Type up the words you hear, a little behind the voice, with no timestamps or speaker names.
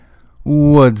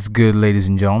What's good, ladies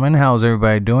and gentlemen? How's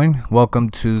everybody doing? Welcome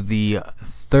to the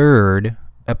third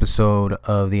episode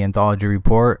of the Anthology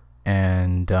Report,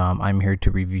 and I'm here to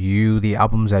review the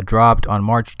albums that dropped on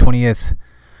March 20th,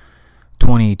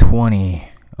 2020.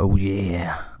 Oh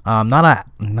yeah. Not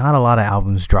a lot of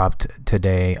albums dropped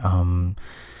today.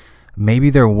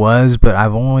 Maybe there was, but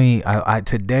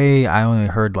today I only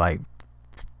heard like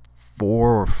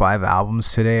 4 or 5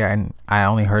 albums today, and I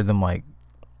only heard them like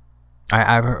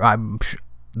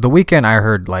the weekend I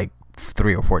heard like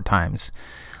 3 or 4 times.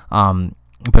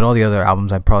 But all the other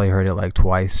albums I probably heard it like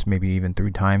twice, maybe even 3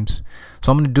 times.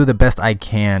 So I'm gonna do the best I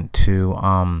can to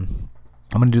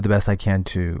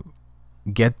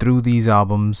get through these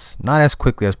albums, not as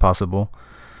quickly as possible.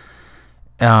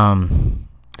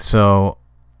 So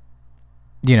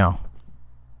you know,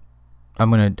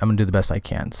 I'm gonna do the best I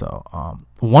can. So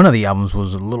one of the albums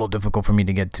was a little difficult for me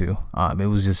to get to. It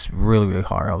was just really, really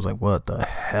hard. I was like, what the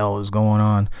hell is going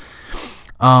on?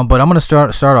 But I'm gonna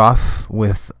start off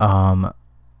with The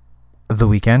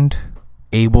Weeknd,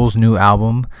 Abel's new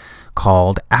album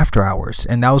called After Hours,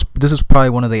 and this is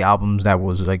probably one of the albums that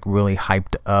was like really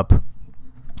hyped up.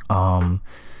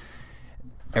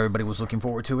 Everybody was looking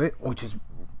forward to it, which is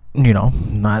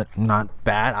not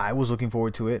bad. I was looking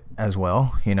forward to it as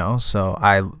well, so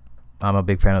I'm a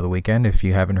big fan of The Weeknd, if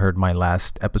you haven't heard my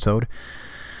last episode.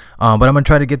 But I'm gonna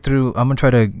try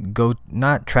to go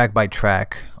not track by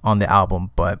track on the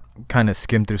album, but kind of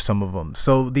skim through some of them.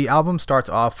 So the album starts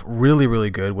off really, really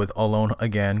good with Alone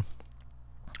Again.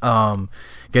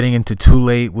 Getting into Too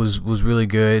Late was really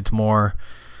good. It's more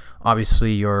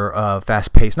obviously your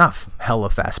fast paced, not hella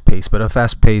fast paced, but a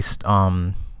fast paced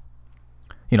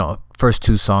first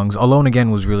 2 songs. Alone Again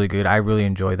was really good. I really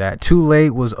enjoyed that. Too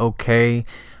Late was okay,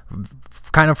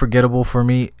 kind of forgettable for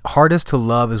me. Hardest to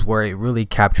Love is where it really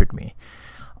captured me.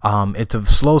 It's a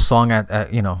slow song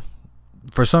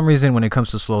for some reason when it comes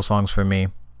to slow songs for me,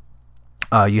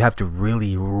 you have to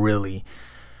really, really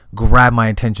grab my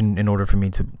attention in order for me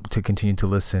to continue to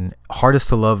listen. Hardest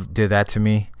to Love did that to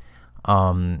me.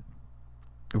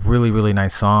 Really, really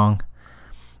nice song.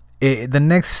 The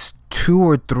next 2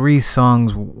 or 3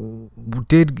 songs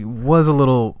was a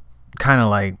little kind of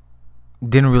like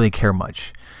didn't really care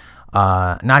much.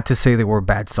 Not to say they were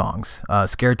bad songs.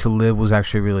 Scared to Live was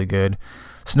actually really good.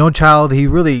 Snow Child, he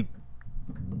really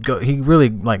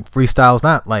like freestyles.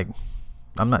 Not like,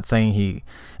 I'm not saying he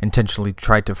intentionally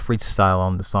tried to freestyle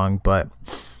on the song, but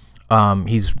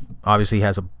he's obviously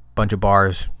has a bunch of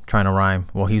bars trying to rhyme.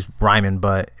 Well, he's rhyming,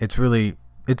 but it's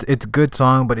a good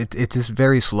song, but it's just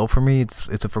very slow for me.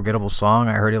 It's a forgettable song.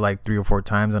 I heard it like 3 or 4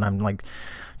 times, and I'm like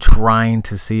trying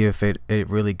to see if it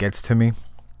really gets to me.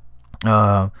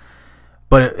 But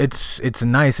it's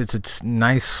nice. It's a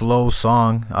nice slow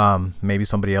song. Maybe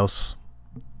somebody else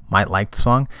might like the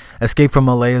song. Escape from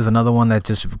LA is another one that's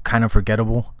just kind of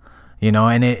forgettable,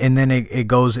 and then it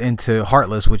goes into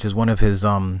Heartless, which is one of his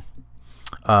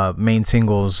main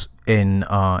singles in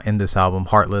this album.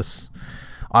 Heartless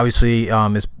obviously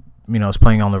is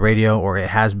playing on the radio, or it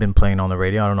has been playing on the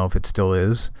radio. I don't know if it still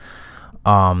is.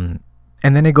 And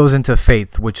then it goes into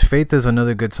Faith, which Faith is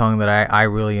another good song that I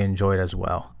really enjoyed as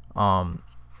well.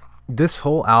 This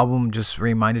whole album just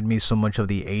reminded me so much of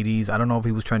the 80s. I don't know if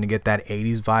he was trying to get that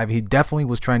 80s vibe. He definitely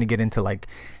was trying to get into like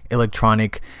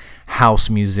electronic house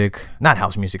music, not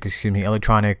house music, excuse me,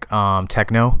 electronic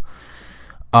techno,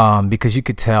 because you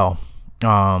could tell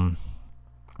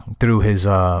through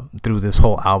this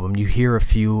whole album, you hear a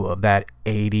few of that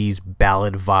 80s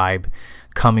ballad vibe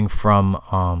coming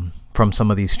from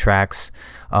some of these tracks.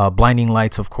 Blinding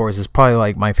Lights, of course, is probably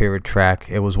like my favorite track.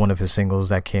 It was one of his singles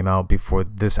that came out before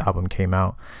this album came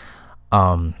out.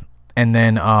 And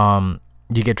then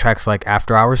you get tracks like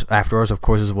After Hours. After Hours, of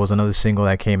course, was another single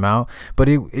that came out. But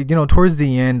it towards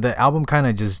the end, the album kind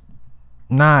of just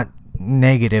not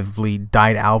negatively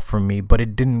died out for me, but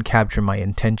it didn't capture my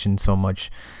attention so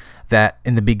much that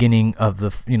in the beginning of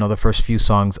the first few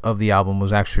songs of the album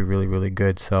was actually really, really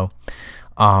good. So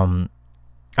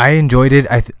I enjoyed it.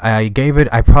 I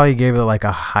probably gave it like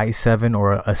a high 7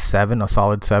 or a 7, a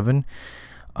solid 7.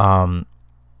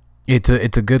 It's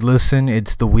a good listen.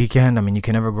 It's The Weeknd. I mean, you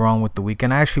can never go wrong with The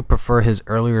Weeknd. I actually prefer his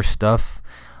earlier stuff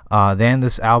than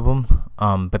this album.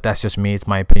 But that's just me. It's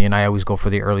my opinion. I always go for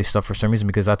the early stuff for some reason,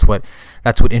 because that's what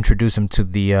introduced him to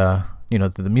the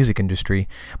to the music industry.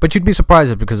 But you'd be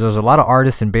surprised, because there's a lot of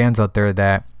artists and bands out there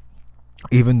that,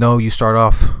 even though you start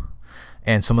off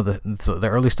and some of the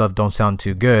early stuff don't sound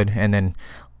too good, and then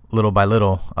little by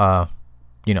little,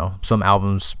 some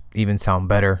albums even sound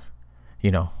better,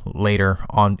 later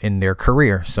on in their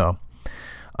career. So,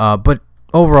 but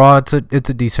overall, it's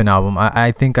a decent album.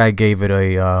 I think I gave it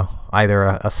a either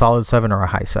a solid 7 or a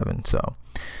high 7. So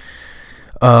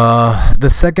the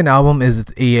second album is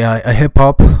a hip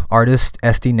hop artist,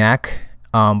 SD Knack.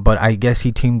 But I guess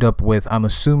he teamed up with, I'm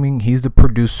assuming he's the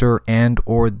producer and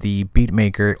or the beat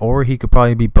maker, or he could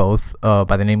probably be both,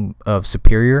 by the name of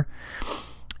Superior.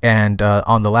 And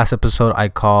on the last episode,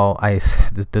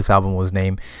 this album was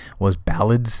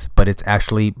Ballads, but it's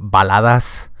actually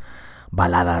Baladas.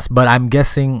 But I'm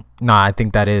guessing, I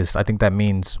think that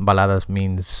means Baladas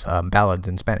means ballads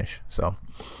in Spanish. So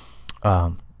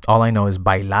all I know is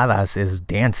Bailadas is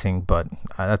dancing, but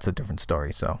that's a different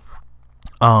story. So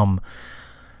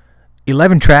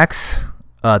 11 tracks,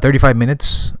 35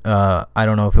 minutes. I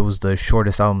don't know if it was the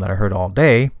shortest album that I heard all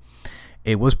day.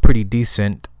 It was pretty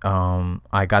decent.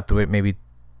 I got through it maybe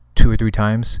 2 or 3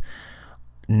 times.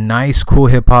 Nice, cool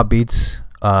hip hop beats.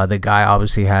 The guy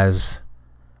obviously has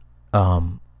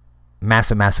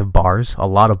massive bars, a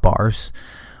lot of bars.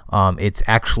 It's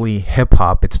actually hip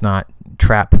hop. It's not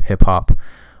trap hip hop.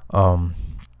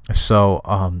 It's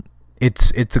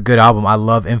a good album. I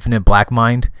love Infinite Black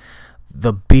Mind.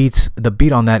 The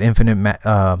beat on that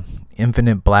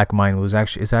Infinite Black Mind is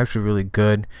actually really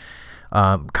good.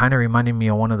 Kind of reminding me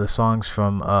of one of the songs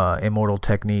from Immortal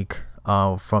Technique,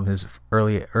 from his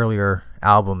earlier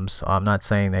albums. I'm not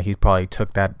saying that he probably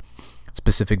took that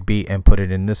specific beat and put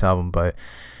it in this album, but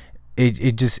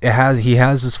he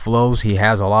has his flows. He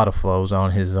has a lot of flows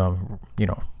on his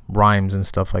rhymes and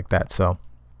stuff like that. So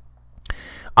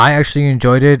I actually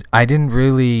enjoyed it. I didn't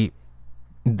really,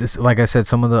 like I said,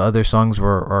 some of the other songs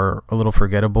are a little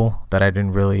forgettable that I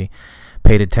didn't really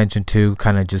paid attention to.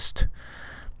 Kind of just,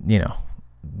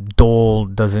 dull,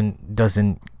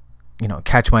 doesn't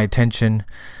catch my attention.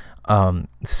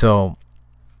 So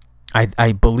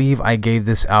I believe I gave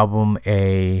this album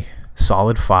a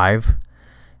solid 5.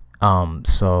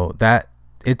 So that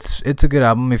it's a good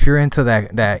album if you're into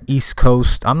that East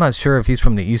Coast. I'm not sure if he's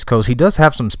from the East Coast. He does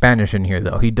have some Spanish in here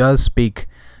though. He does speak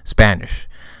Spanish.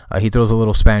 He throws a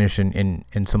little Spanish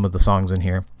in some of the songs in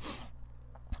here,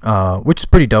 which is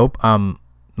pretty dope. I'm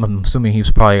assuming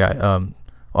he's probably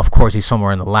of course he's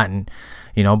somewhere in the Latin,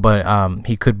 but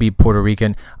he could be Puerto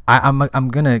Rican.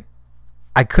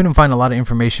 I couldn't find a lot of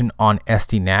information on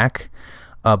SD Knack,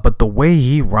 but the way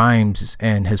he rhymes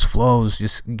and his flows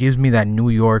just gives me that New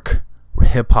York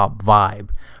hip hop vibe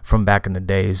from back in the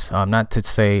days. Not to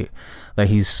say that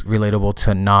he's relatable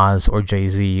to Nas or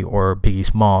Jay-Z or Biggie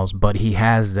Smalls, but he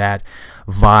has that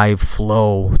vibe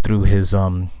flow through his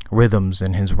rhythms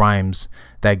and his rhymes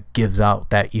that gives out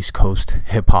that East Coast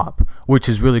hip hop, which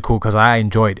is really cool because I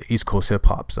enjoyed East Coast hip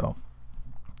hop. So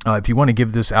if you want to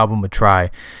give this album a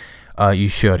try, you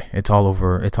should. It's all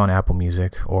over. It's on Apple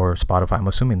Music or Spotify. I'm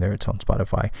assuming it's on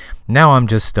Spotify. Now I'm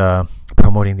just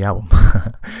promoting the album.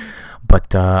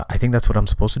 But I think that's what I'm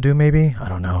supposed to do, maybe. I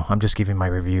don't know. I'm just giving my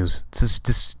reviews.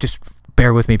 Just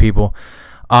bear with me, people.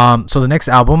 So the next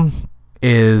album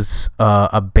is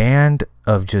a band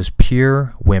of just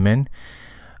pure women,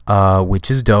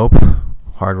 which is dope.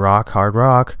 Hard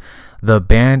rock. The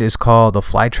band is called The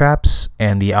Flytraps,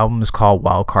 and the album is called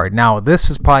Wildcard. Now,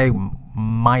 this is probably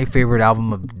my favorite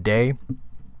album of the day.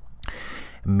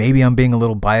 Maybe I'm being a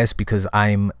little biased because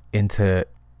I'm into,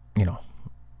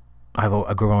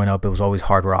 growing up, it was always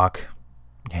hard rock,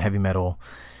 heavy metal.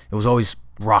 It was always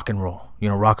rock and roll.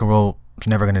 Rock and roll is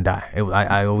never gonna die.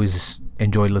 I always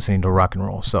enjoyed listening to rock and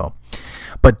roll. So,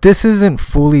 but this isn't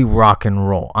fully rock and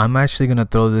roll. I'm actually gonna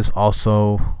throw this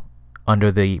also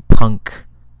under the punk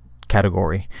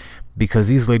category because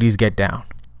these ladies get down.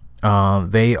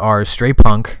 They are straight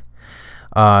punk.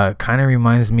 Kind of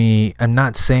reminds me, I'm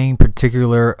not saying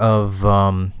particular of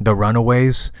the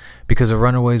Runaways, because the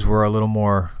Runaways were a little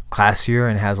more classier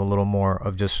and has a little more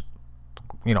of just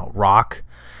rock,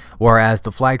 whereas the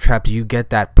Flytraps, you get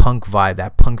that punk vibe,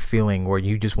 that punk feeling where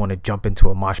you just want to jump into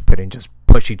a mosh pit and just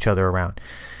push each other around.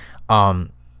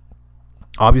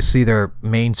 Obviously their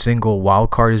main single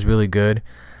Wildcard is really good.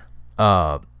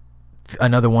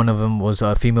 Another one of them was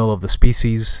Female of the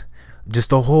Species.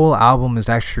 Just the whole album is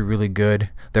actually really good.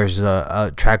 There's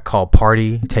a track called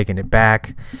Party, Taking It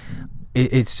Back.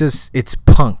 It's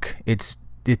punk. It's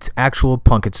actual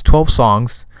punk. It's 12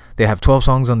 songs. They have 12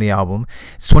 songs on the album.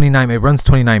 It runs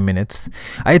 29 minutes.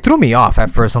 It threw me off at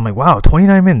first. I'm like, wow,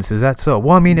 29 minutes, is that so?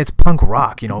 Well, I mean, it's punk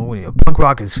rock, punk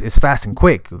rock is fast and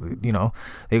quick,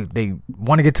 they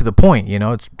want to get to the point,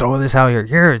 it's throw this out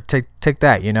here, take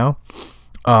that,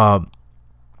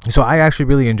 so I actually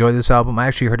really enjoyed this album. I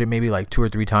actually heard it maybe like 2 or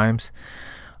 3 times.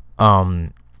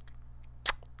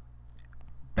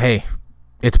 Hey,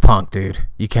 it's punk, dude.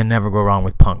 You can never go wrong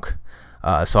with punk.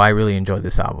 So I really enjoyed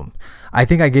this album. I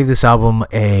think I gave this album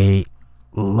a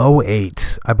low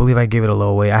 8. I believe I gave it a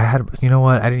low 8. I had, you know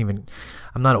what?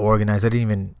 I'm not organized. I don't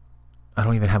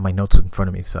even have my notes in front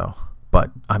of me. So,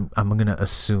 but I'm gonna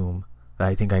assume that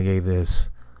I think I gave this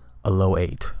a low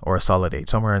 8 or a solid 8,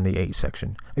 somewhere in the 8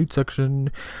 section. 8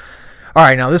 section. All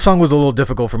right, now this song was a little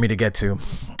difficult for me to get to.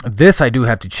 This I do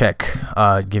have to check.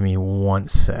 Give me 1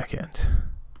 second.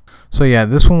 So yeah,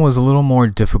 this one was a little more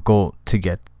difficult to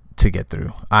get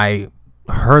through. I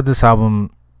heard this album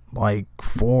like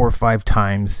 4 or 5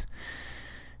 times.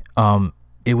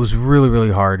 It was really,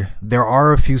 really hard. There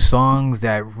are a few songs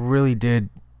that really did,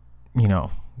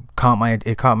 caught my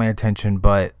attention,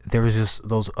 but there was just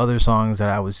those other songs that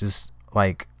I was just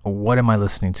like, what am I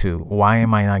listening to? Why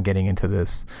am I not getting into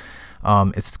this?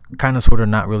 It's kind of sort of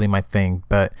not really my thing,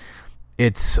 but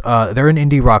it's they're an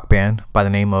indie rock band by the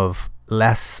name of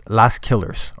Las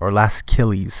Killers, or Las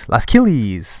Killies.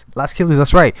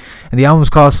 That's right. And the album is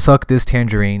called Suck This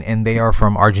Tangerine, and they are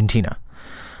from Argentina.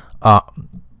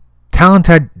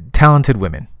 Talented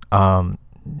women.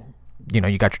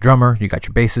 You got your drummer, you got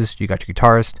your bassist, you got your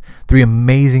guitarist. 3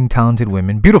 amazing, talented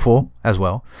women, beautiful as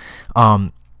well.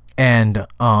 They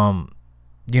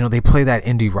play that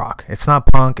indie rock. It's not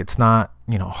punk, it's not,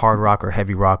 hard rock or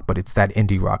heavy rock, but it's that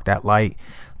indie rock, that light,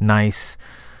 nice,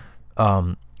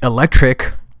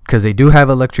 electric, because they do have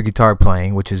electric guitar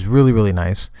playing, which is really, really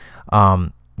nice.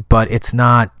 But it's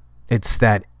that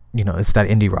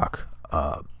indie rock.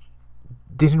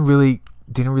 Didn't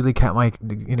really catch my, it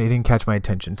didn't catch my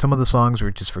attention. Some of the songs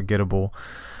were just forgettable.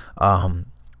 A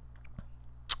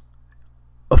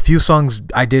few songs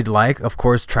I did like. Of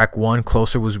course, track 1,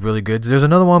 Closer, was really good. There's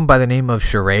another one by the name of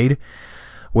Charade,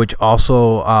 which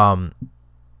also,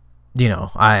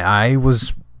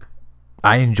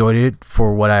 I enjoyed it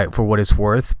for what it's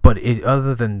worth. But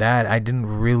other than that, I didn't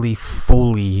really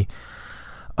fully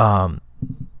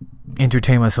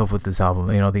entertain myself with this album.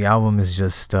 The album is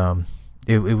just,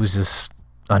 it was just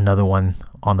another one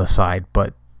on the side.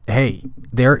 But hey,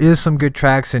 there is some good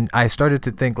tracks, and I started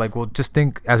to think just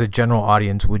think as a general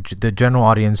audience, would the general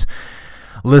audience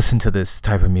listen to this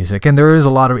type of music? And there is a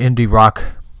lot of indie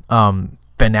rock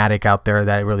fanatic out there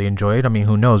that really enjoy it. I mean,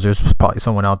 who knows? There's probably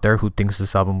someone out there who thinks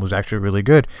this album was actually really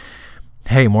good.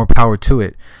 Hey, more power to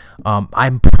it.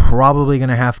 I'm probably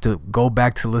gonna have to go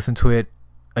back to listen to it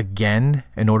again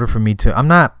in order for me to. I'm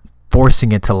not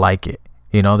forcing it to like it.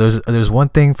 There's one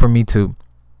thing for me to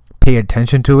pay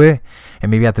attention to it,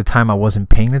 and maybe at the time I wasn't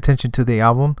paying attention to the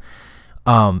album,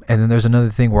 and then there's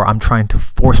another thing where I'm trying to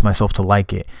force myself to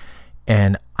like it,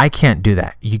 and I can't do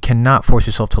that. You cannot force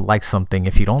yourself to like something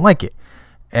if you don't like it.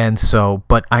 And so,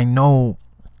 but I know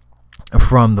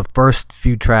from the first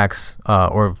few tracks,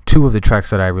 or 2 of the tracks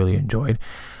that I really enjoyed,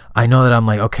 I know that I'm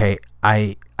like, okay,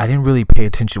 I didn't really pay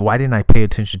attention. Why didn't I pay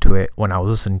attention to it when I was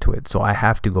listening to it? So I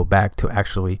have to go back to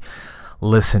actually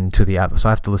listen to the album. So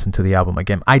I have to listen to the album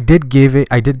again. I did give it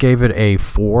a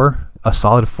 4, a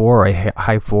solid 4, or a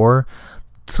high 4,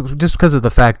 so just because of the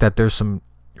fact that there's some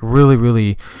really,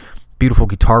 really beautiful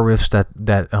guitar riffs that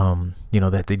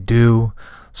they do,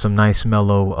 some nice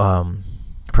mellow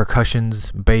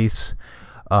percussions, bass.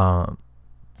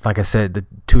 Like I said, the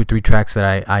 2 or 3 tracks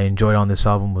that I enjoyed on this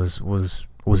album was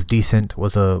decent.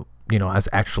 As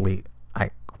actually I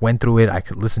went through it, I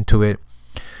could listen to it.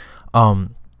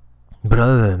 But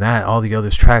other than that, all the other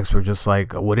tracks were just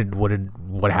like, what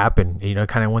happened?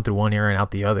 Kind of went through one ear and out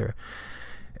the other.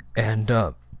 And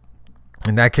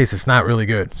in that case, it's not really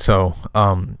good. So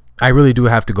I really do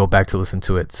have to go back to listen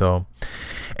to it. So,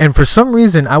 and for some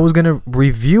reason, I was gonna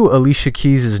review Alicia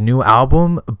Keys' new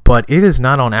album, but it is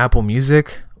not on Apple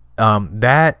Music.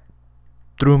 That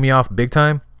threw me off big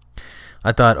time.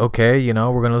 I thought, okay,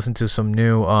 we're gonna listen to some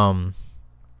new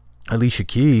Alicia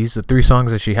Keys. The 3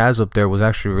 songs that she has up there was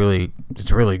actually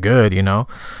it's really good,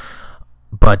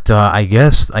 But I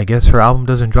guess her album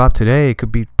doesn't drop today.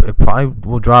 It probably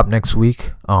will drop next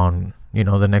week on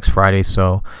the next Friday.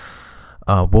 So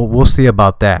we'll see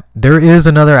about that. There is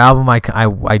another album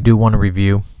I do want to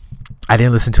review. I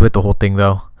didn't listen to it the whole thing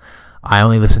though. I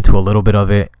only listened to a little bit of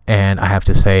it, and I have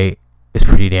to say it's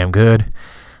pretty damn good.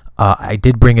 I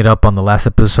did bring it up on the last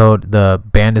episode. The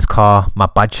band is called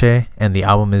Mapache, and the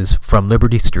album is From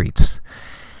Liberty Streets.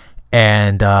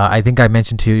 And I think I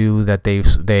mentioned to you that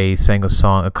they sang a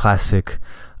song, a classic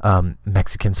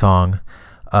Mexican song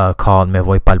called Me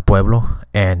Voy Pa'l Pueblo.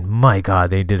 And my God,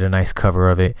 they did a nice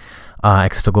cover of it. I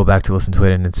can still go back to listen to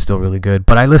it, and it's still really good.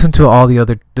 But I listened to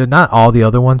not all the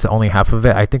other ones, only half of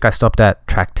it. I think I stopped at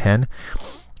track 10.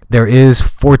 There is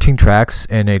 14 tracks,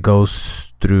 and it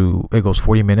goes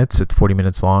 40 minutes. It's 40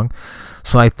 minutes long.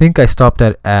 So I think I stopped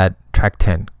at track track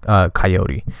 10,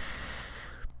 Coyote.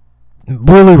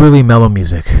 Really, really mellow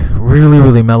music.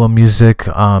 Really mellow music.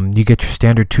 You get your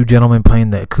standard two gentlemen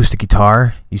playing the acoustic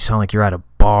guitar. You sound like you're at a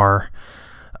bar,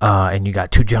 and you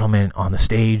got two gentlemen on the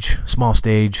stage, small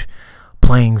stage,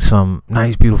 playing some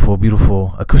nice,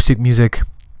 beautiful acoustic music.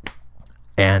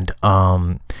 And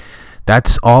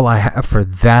that's all I have for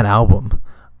that album.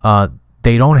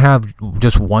 They don't have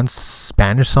just one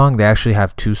Spanish song. They actually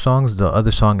have two songs. The other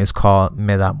song is called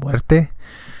Me Da Muerte.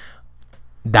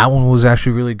 That one was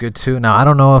actually really good too. Now, I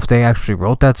don't know if they actually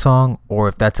wrote that song or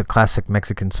if that's a classic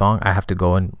Mexican song. I have to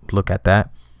go and look at that.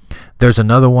 There's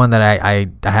another one that I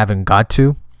haven't got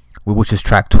to, which is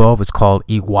track 12. It's called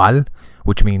Igual,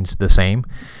 which means the same.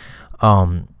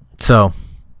 So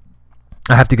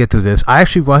I have to get through this. I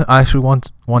actually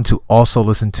want to also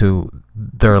listen to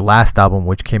their last album,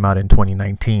 which came out in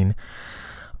 2019.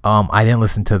 I didn't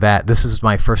listen to that. This is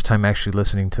my first time actually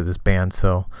listening to this band.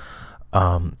 So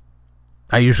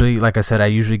I usually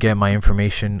get my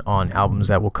information on albums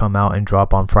that will come out and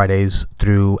drop on Fridays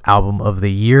through Album of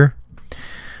the Year.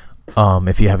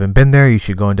 If you haven't been there, you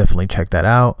should go and definitely check that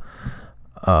out.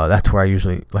 That's where I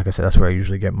usually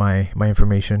get my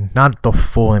information. Not the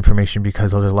full information,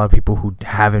 because there's a lot of people who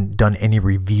haven't done any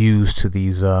reviews to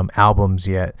these albums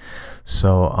yet.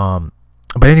 So,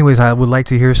 but anyways, I would like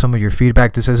to hear some of your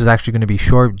feedback. This is actually going to be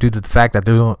short due to the fact that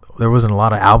there wasn't a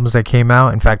lot of albums that came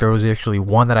out. In fact, there was actually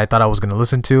one that I thought I was going to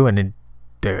listen to, and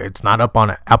it's not up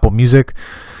on Apple Music.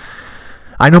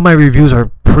 I know my reviews are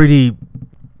pretty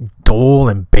dull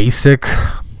and basic.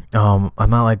 I'm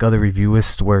not like other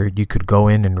reviewists where you could go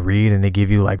in and read and they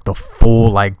give you like the full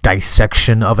like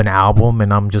dissection of an album,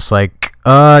 and I'm just like,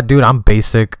 dude, I'm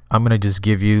basic. I'm gonna just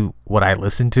give you what I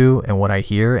listen to and what I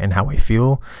hear and how I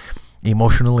feel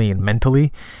emotionally and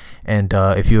mentally. And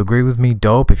if you agree with me,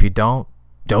 dope. If you don't,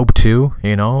 dope too.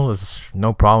 You know, it's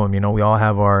no problem. You know, we all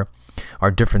have our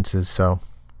differences. So,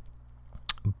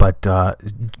 but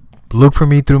look for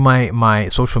me through my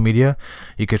social media.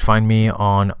 You could find me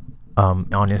on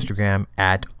Instagram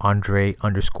at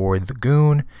Andre_the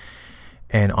Goon,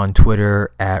 and on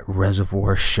Twitter at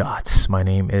Reservoir Shots. My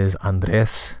name is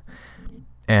Andres,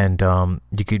 and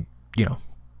you could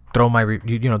throw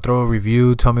a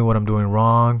review, tell me what I'm doing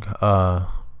wrong,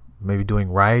 maybe doing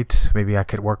right, maybe I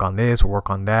could work on this or work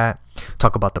on that,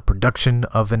 talk about the production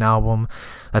of an album.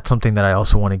 That's something that I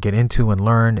also want to get into and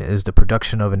learn, is the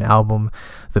production of an album,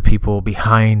 the people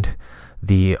behind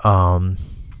the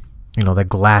the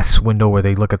glass window where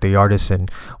they look at the artists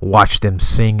and watch them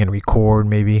sing and record,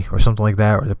 maybe, or something like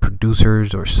that, or the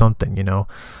producers or something,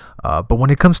 but when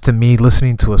it comes to me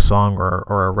listening to a song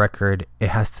or a record, it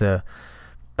has to,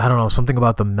 I don't know, something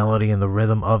about the melody and the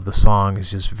rhythm of the song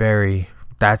is just very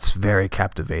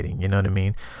captivating. You know what I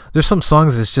mean? There's some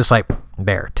songs it's just like,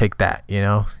 there, take that,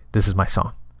 this is my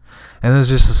song. And there's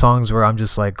just the songs where I'm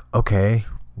just like, okay,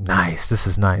 nice, this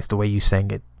is nice, the way you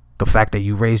sang it, the fact that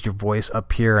you raised your voice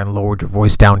up here and lowered your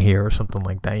voice down here, or something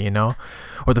like that,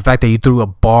 or the fact that you threw a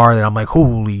bar that I'm like,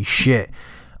 holy shit,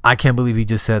 I can't believe he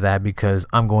just said that, because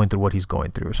I'm going through what he's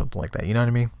going through, or something like that. You know what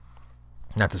I mean?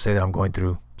 Not to say that I'm going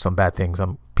through some bad things.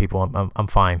 I'm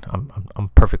fine. I'm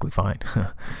perfectly fine.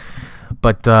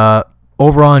 But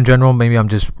overall, in general, maybe I'm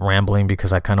just rambling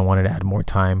because I kind of wanted to add more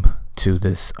time to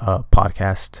this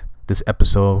podcast, this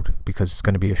episode, because it's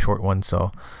going to be a short one.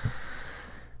 So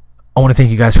I want to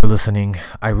thank you guys for listening.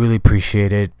 I really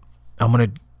appreciate it. I'm going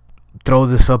to throw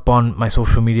this up on my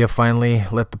social media finally,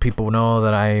 let the people know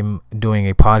that I'm doing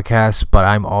a podcast, but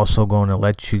I'm also going to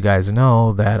let you guys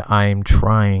know that I'm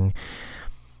trying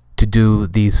to do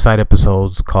these side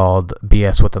episodes called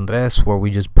BS with Andres, where we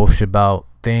just bullshit about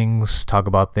things, talk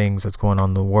about things that's going on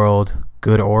in the world,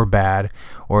 good or bad,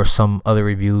 or some other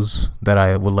reviews that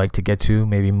I would like to get to,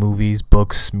 maybe movies,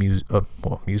 books,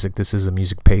 music. This is a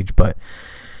music page, but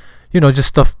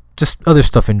just other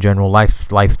stuff in general, life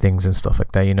things and stuff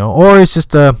like that, or it's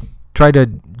just try to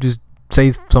just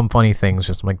say some funny things,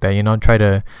 just like that, try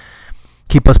to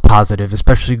keep us positive,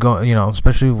 especially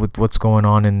with what's going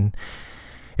on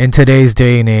in today's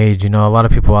day and age. A lot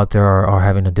of people out there are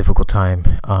having a difficult time.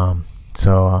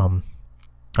 So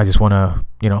I just want to,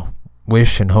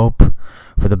 wish and hope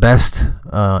for the best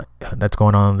that's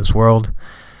going on in this world.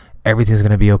 Everything's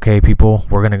going to be okay, people.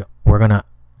 We're going to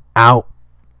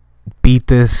beat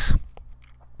this.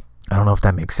 I don't know if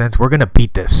that makes sense. We're going to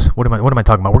beat this. What am I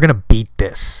talking about? We're going to beat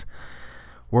this.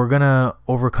 We're going to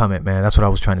overcome it, man. That's what I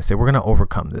was trying to say. We're going to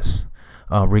overcome this.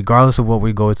 Regardless of what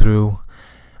we go through,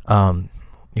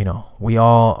 we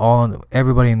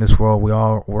everybody in this world, we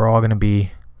all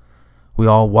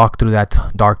walk through that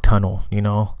dark tunnel,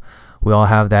 we all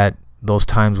have those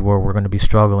times where we're going to be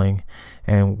struggling,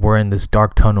 and we're in this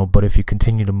dark tunnel. But if you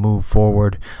continue to move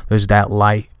forward, there's that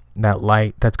light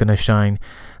that's gonna shine,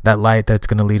 that light that's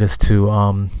gonna lead us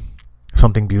to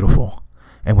something beautiful.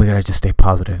 And we gotta just stay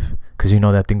positive, because you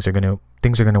know that things are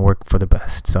gonna work for the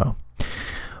best. So,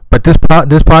 but this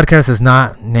podcast is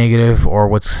not negative or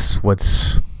what's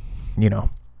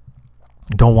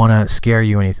don't want to scare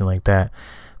you or anything like that.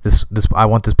 This I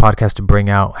want this podcast to bring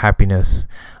out happiness.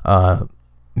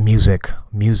 Music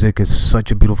is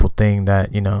such a beautiful thing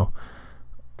that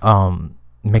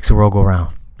makes the world go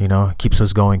round. Keeps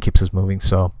us going, keeps us moving.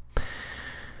 So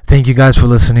thank you guys for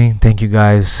listening. Thank you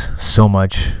guys so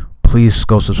much. Please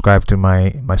go subscribe to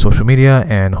my social media,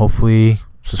 and hopefully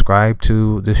subscribe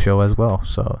to this show as well.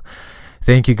 So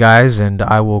thank you guys, and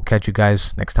I will catch you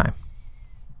guys next time.